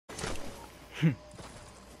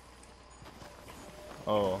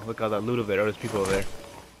Oh, look at that loot over there. Oh, there's people over there.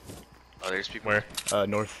 Oh, there's people. Where?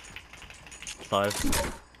 North 5.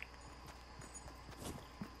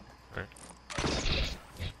 Alright.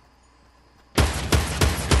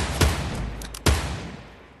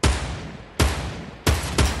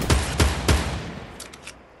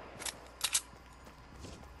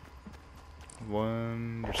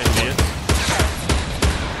 One.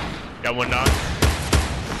 Got one knock.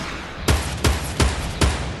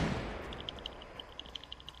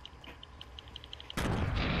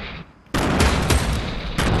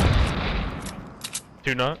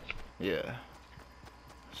 Two knock. Yeah.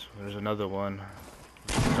 So there's another one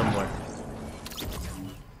somewhere.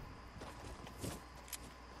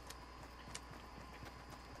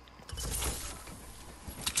 Looks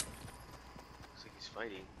like he's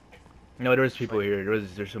fighting. No, there's people here.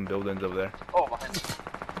 There's some buildings over there. Oh, behind me.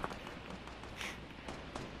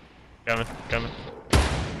 Coming.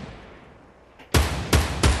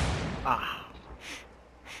 Ah.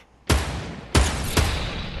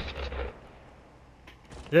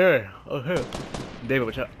 There. Oh, here. David,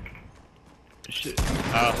 watch out. Shit.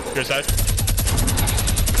 Good side.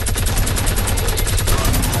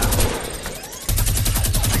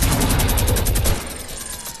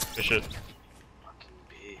 Good shit. Fucking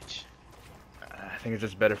bitch. I think it's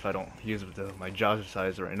just better if I don't use my jaw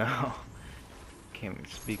size right now. Can't even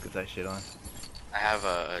speak with that shit on. I have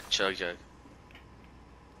a chug jug.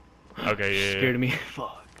 Okay, yeah. Scared me.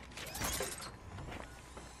 Fuck.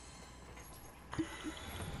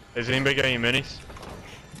 Has anybody got any minis?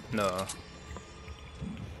 No.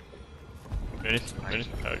 Minis?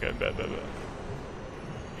 Okay, bad.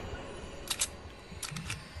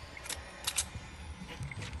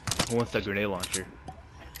 Who wants that grenade launcher?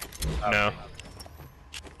 No.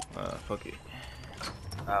 Fuck it.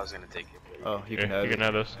 I was gonna take it. Oh, you Okay, can have you it. can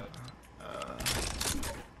have those.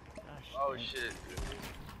 Oh shit.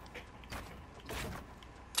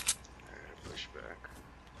 Alright, push back.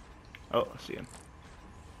 Oh, I see him.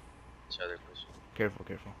 Each other push. Careful.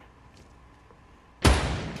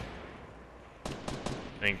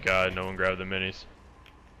 Thank God no one grabbed the minis.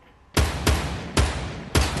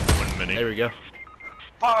 One mini. There we go.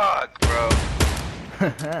 Fuck, bro.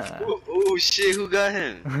 Ooh, shit, who got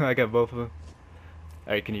him? I got both of them.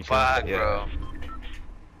 Alright, can you come? Fuck, Yeah. bro.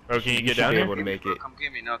 Bro, can you You get should down be here? able to make it. Come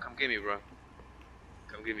get me, come get me, bro.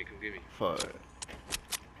 Come get me. Fuck.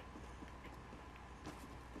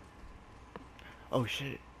 Oh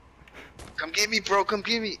shit. Come get me, bro, come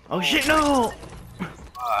get me. Oh shit, no!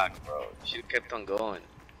 Fuck, bro. Should've kept on going.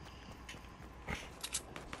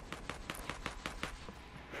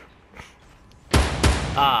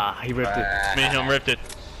 Ah, he ripped it. Me and him ripped it.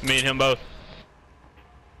 Me and him both.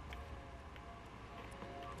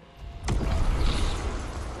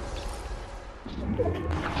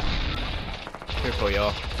 Careful,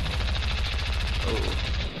 y'all. Oh.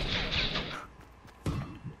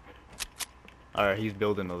 Alright, he's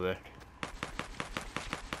building over there.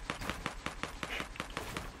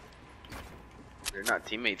 They're not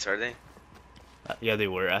teammates, are they? Yeah, they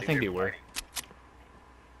were. I think they they're were.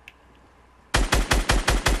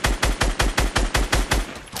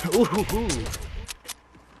 Ooh,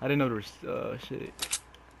 I didn't know there was, shit.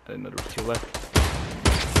 I didn't know there was 2 left.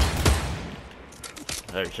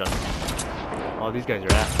 Alright, shot. Oh, these guys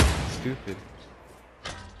are ass. Stupid.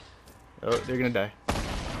 Oh, they're gonna die.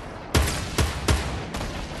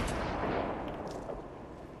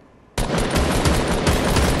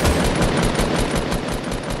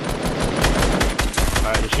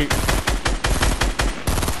 Alright, let's shoot.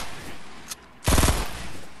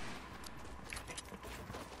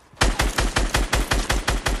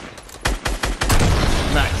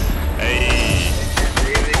 Nice. Hey.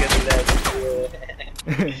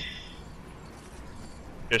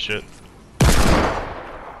 Good shit.